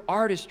sort of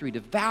artistry,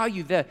 to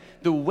value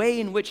the way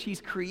in which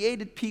He's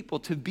created people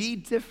to be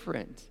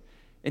different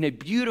in a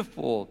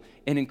beautiful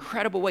and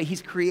incredible way.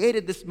 He's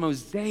created this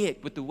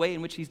mosaic with the way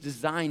in which He's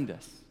designed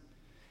us.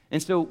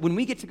 And so when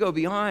we get to go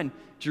beyond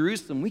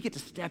Jerusalem, we get to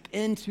step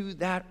into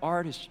that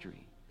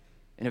artistry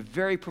in a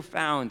very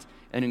profound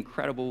and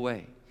incredible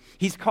way.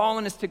 He's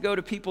calling us to go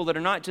to people that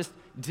are not just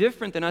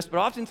different than us, but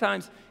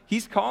oftentimes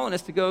He's calling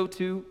us to go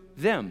to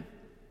them,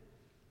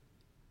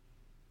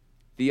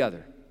 the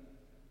other,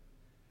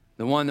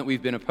 the one that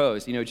we've been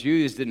opposed. You know,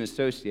 Jews didn't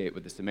associate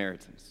with the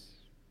Samaritans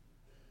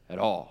at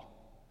all.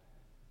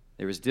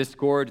 There was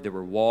discord, there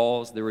were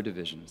walls, there were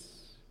divisions.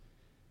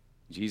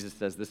 Jesus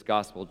says this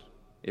gospel,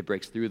 it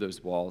breaks through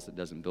those walls, it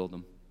doesn't build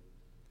them.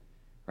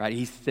 Right?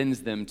 He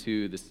sends them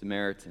to the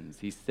Samaritans.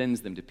 He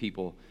sends them to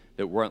people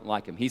that weren't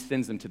like Him. He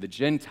sends them to the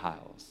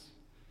Gentiles,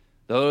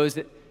 those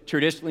that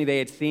traditionally they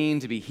had seen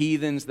to be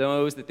heathens,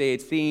 those that they had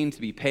seen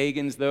to be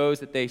pagans, those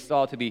that they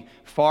saw to be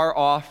far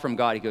off from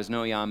God. He goes,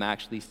 no, yeah, I'm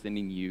actually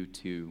sending you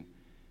to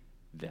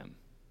them.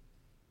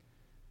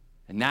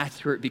 And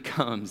that's where it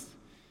becomes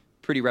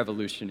pretty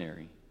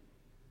revolutionary.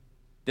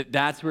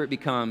 That's where it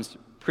becomes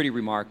pretty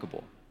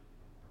remarkable.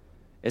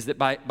 Is that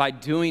by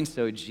doing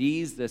so,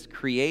 Jesus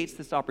creates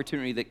this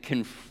opportunity that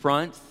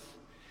confronts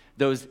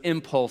those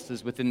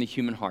impulses within the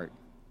human heart.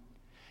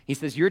 He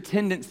says, your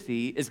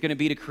tendency is going to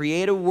be to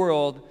create a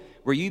world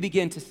where you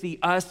begin to see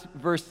us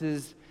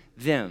versus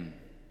them.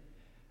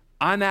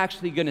 I'm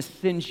actually going to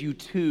send you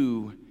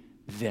to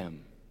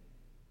them.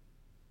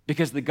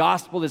 Because the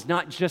gospel is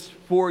not just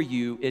for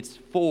you, it's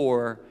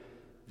for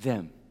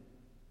them.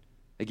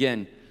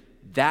 Again,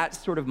 that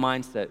sort of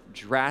mindset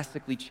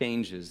drastically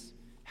changes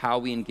how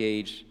we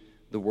engage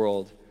the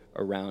world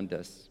around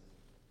us.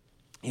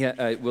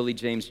 Willie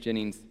James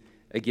Jennings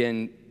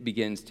again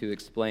begins to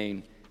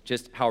explain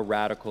just how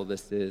radical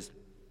this is.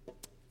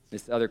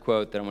 This other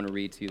quote that I want to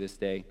read to you this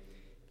day.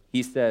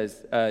 He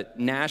says,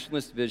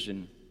 nationalist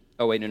vision.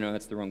 Oh, wait, no,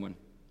 that's the wrong one.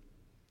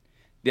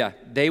 Yeah,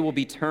 they will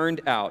be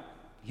turned out,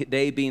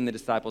 they being the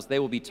disciples, they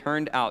will be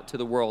turned out to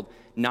the world,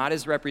 not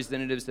as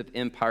representatives of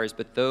empires,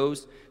 but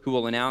those who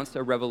will announce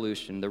a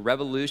revolution, the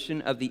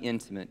revolution of the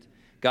intimate,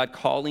 God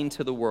calling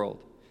to the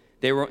world.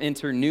 They will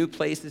enter new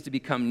places to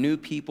become new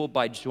people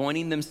by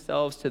joining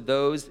themselves to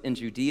those in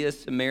Judea,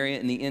 Samaria,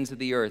 and the ends of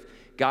the earth.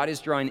 God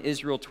is drawing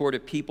Israel toward a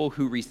people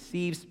who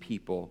receives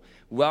people,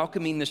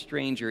 welcoming the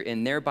stranger,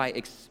 and thereby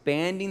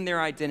expanding their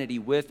identity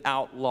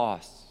without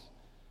loss.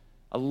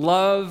 I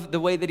love the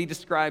way that he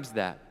describes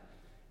that,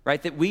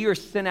 right? That we are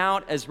sent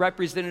out as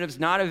representatives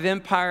not of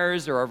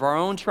empires or of our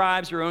own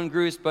tribes or own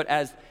groups, but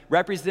as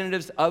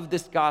representatives of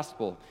this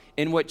gospel.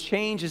 And what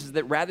changes is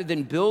that rather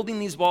than building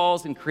these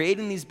walls and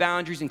creating these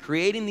boundaries and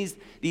creating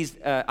these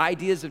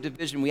ideas of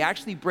division, we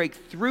actually break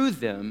through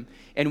them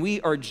and we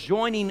are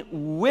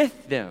joining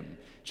with them.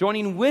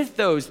 Joining with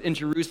those in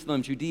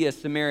Jerusalem, Judea,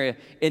 Samaria,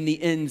 and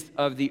the ends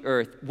of the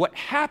earth. What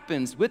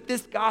happens with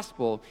this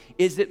gospel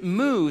is it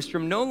moves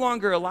from no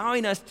longer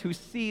allowing us to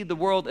see the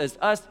world as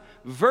us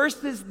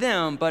versus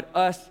them, but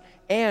us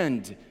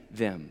and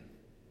them.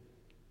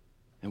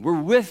 And we're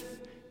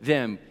with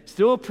them,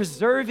 still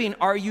preserving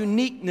our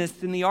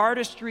uniqueness in the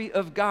artistry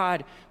of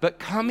God, but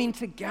coming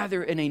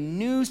together in a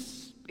new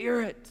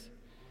spirit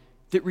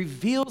that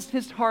reveals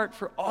his heart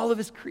for all of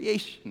his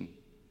creation.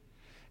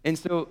 And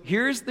so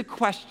here's the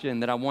question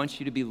that I want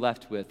you to be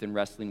left with and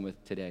wrestling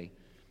with today.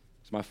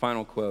 It's my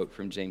final quote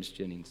from James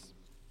Jennings.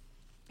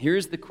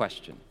 Here's the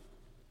question.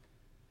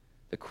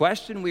 The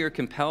question we are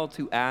compelled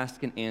to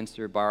ask and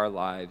answer by our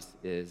lives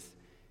is,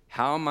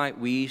 how might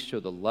we show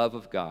the love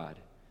of God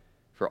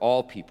for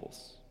all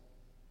peoples?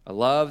 A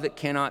love that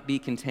cannot be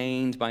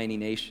contained by any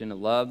nation, a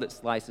love that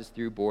slices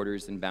through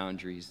borders and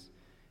boundaries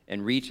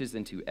and reaches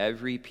into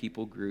every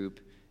people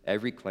group,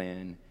 every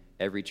clan,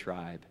 every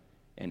tribe,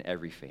 and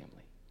every family.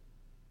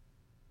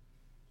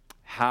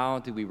 How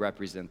do we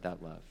represent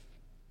that love?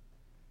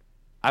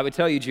 I would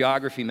tell you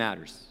geography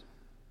matters.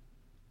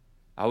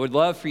 I would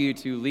love for you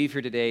to leave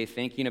here today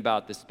thinking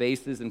about the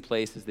spaces and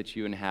places that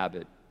you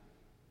inhabit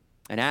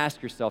and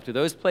ask yourself, do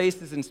those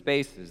places and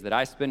spaces that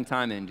I spend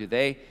time in, do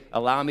they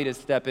allow me to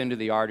step into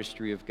the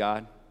artistry of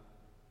God?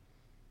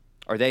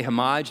 Are they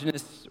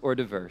homogenous or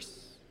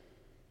diverse?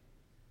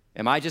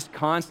 Am I just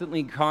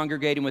constantly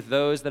congregating with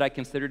those that I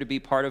consider to be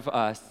part of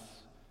us?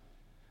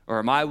 Or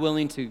am I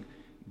willing to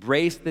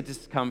brace the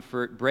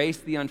discomfort, brace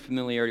the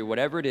unfamiliarity,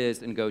 whatever it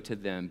is, and go to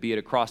them, be it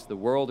across the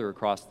world or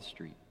across the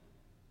street?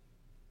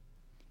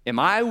 Am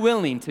I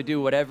willing to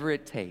do whatever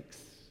it takes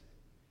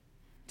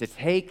to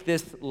take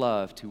this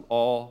love to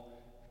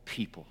all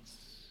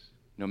peoples,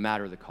 no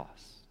matter the cost?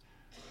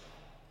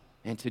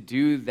 And to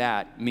do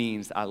that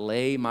means I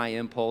lay my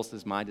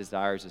impulses, my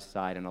desires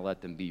aside, and I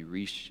let them be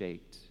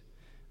reshaped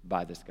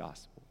by this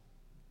gospel.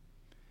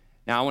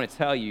 Now, I want to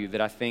tell you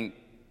that I think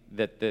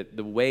that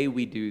the way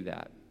we do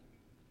that,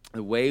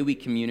 the way we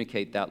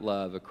communicate that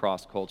love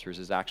across cultures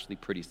is actually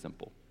pretty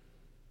simple.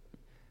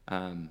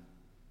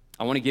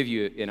 I want to give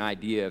you an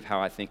idea of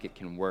how I think it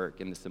can work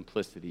and the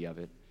simplicity of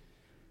it.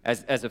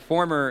 As a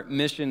former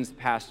missions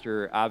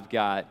pastor, I've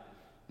got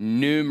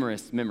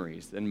numerous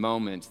memories and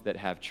moments that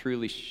have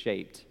truly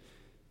shaped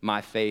my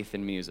faith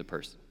in me as a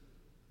person.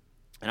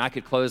 And I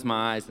could close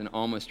my eyes and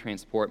almost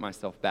transport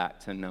myself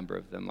back to a number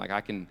of them. Like I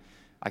can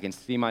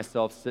see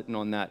myself sitting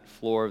on that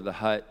floor of the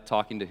hut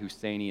talking to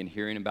Husseini and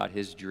hearing about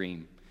his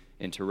dream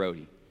in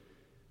Taroti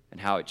and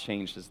how it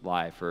changed his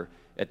life, or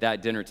at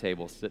that dinner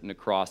table sitting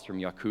across from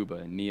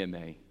Yakuba and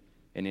Niamey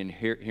and in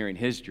hearing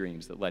his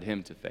dreams that led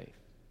him to faith.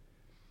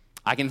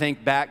 I can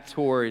think back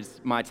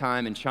towards my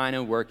time in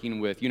China working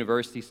with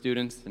university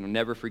students, and I'm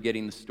never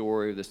forgetting the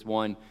story of this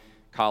one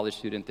college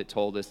student that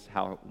told us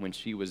how when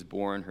she was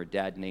born, her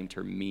dad named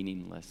her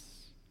meaningless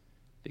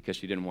because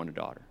she didn't want a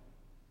daughter.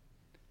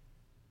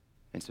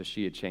 And so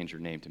she had changed her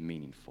name to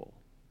meaningful.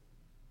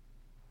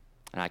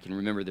 And I can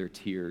remember their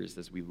tears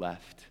as we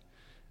left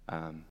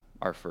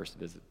our first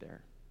visit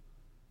there.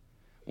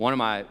 One of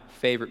my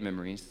favorite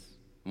memories,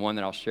 one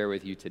that I'll share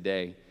with you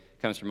today,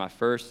 comes from my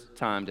first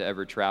time to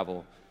ever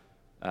travel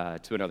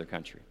to another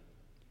country.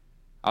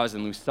 I was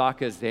in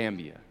Lusaka,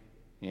 Zambia,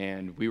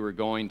 and we were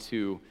going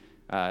to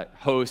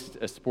host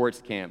a sports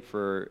camp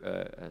for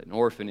an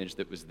orphanage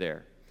that was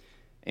there.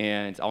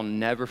 And I'll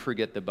never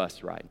forget the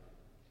bus ride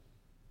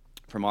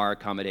from our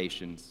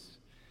accommodations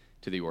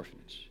to the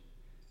orphanage.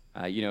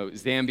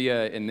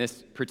 Zambia in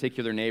this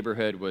particular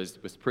neighborhood was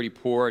pretty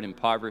poor and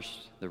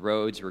impoverished. The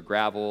roads were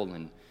gravel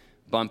and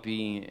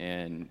bumpy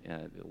and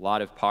a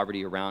lot of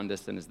poverty around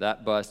us. And as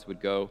that bus would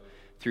go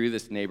through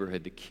this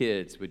neighborhood, the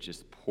kids would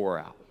just pour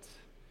out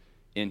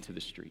into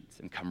the streets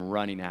and come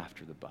running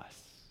after the bus.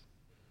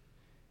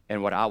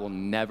 And what I will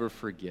never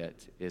forget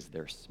is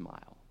their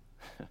smile.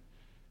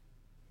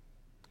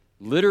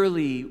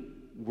 Literally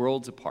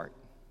worlds apart.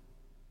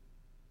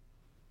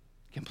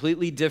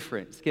 Completely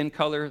different skin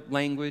color,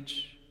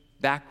 language,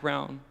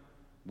 background,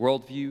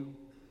 worldview.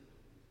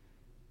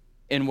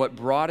 And what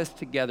brought us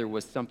together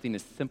was something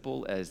as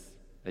simple as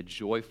a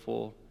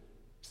joyful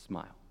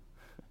smile.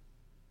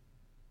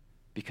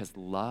 Because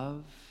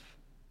love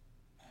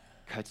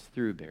cuts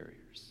through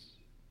barriers,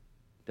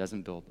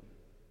 doesn't build them.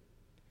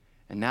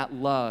 And that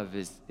love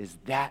is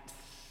that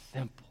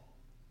simple.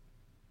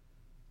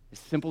 As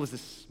simple as a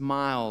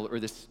smile or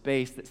the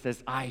space that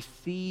says, I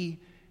see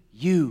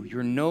you.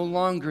 You're no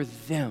longer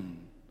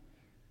them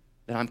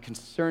that I'm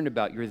concerned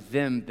about. You're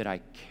them that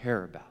I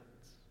care about.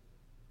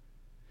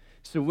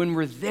 So when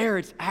we're there,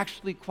 it's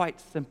actually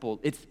quite simple.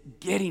 It's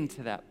getting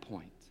to that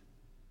point.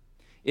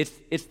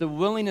 It's the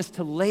willingness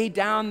to lay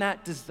down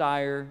that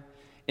desire,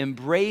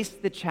 embrace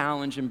the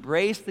challenge,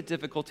 embrace the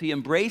difficulty,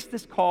 embrace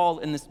this call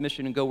and this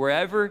mission, and go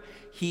wherever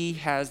he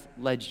has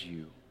led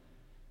you,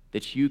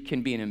 that you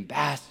can be an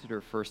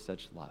ambassador for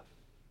such love.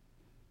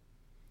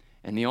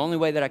 And the only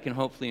way that I can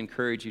hopefully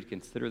encourage you to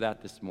consider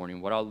that this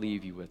morning, what I'll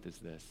leave you with is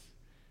this.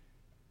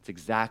 It's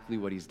exactly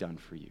what he's done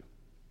for you.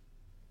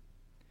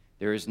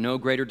 There is no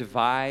greater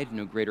divide,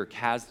 no greater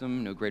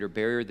chasm, no greater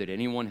barrier that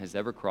anyone has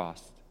ever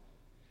crossed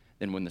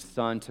than when the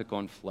Son took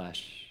on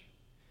flesh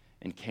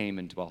and came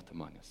and dwelt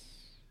among us.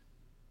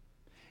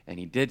 And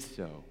he did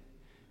so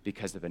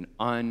because of an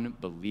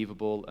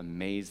unbelievable,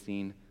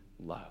 amazing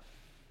love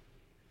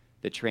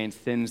that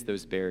transcends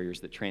those barriers,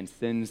 that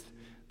transcends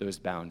those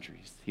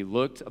boundaries. He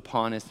looked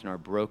upon us in our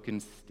broken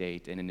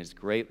state, and in his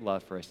great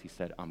love for us, he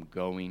said, I'm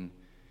going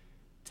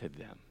to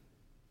them.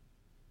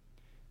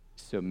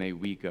 So may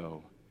we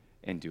go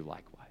and do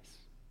likewise.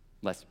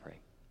 Let's pray.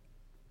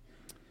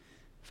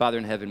 Father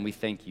in heaven, we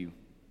thank you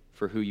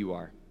for who you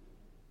are.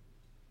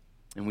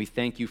 And we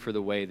thank you for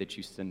the way that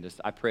you send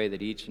us. I pray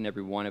that each and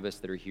every one of us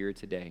that are here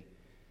today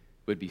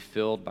would be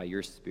filled by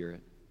your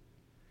Spirit.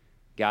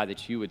 God,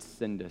 that you would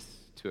send us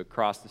to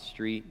across the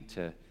street,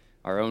 to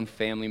our own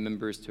family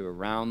members, to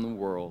around the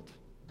world,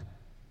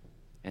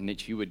 and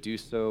that you would do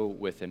so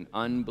with an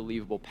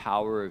unbelievable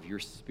power of your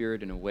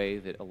Spirit in a way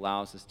that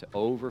allows us to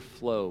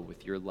overflow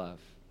with your love,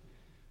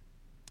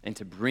 and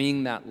to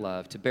bring that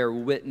love, to bear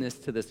witness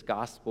to this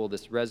gospel,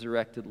 this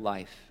resurrected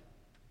life.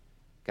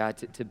 God,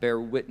 to bear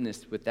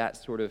witness with that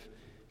sort of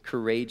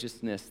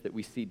courageousness that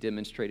we see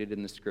demonstrated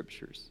in the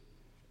scriptures.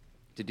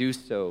 To do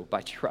so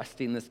by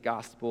trusting this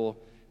gospel,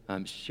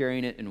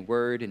 sharing it in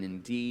word and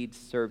in deed,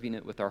 serving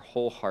it with our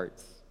whole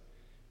hearts.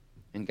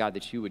 And God,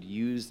 that you would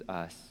use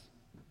us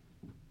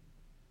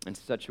in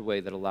such a way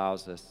that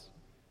allows us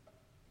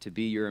to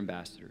be your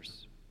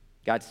ambassadors.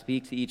 God,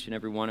 speak to each and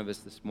every one of us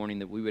this morning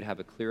that we would have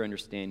a clear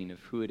understanding of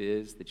who it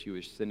is that you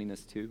are sending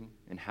us to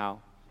and how.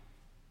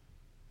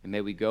 And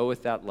may we go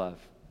with that love,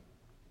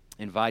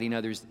 inviting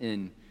others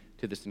in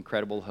to this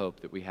incredible hope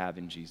that we have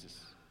in Jesus.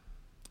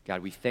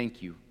 God, we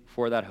thank you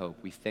for that hope.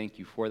 We thank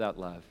you for that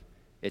love.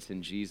 It's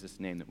in Jesus'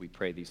 name that we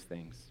pray these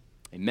things.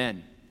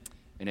 Amen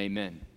and amen.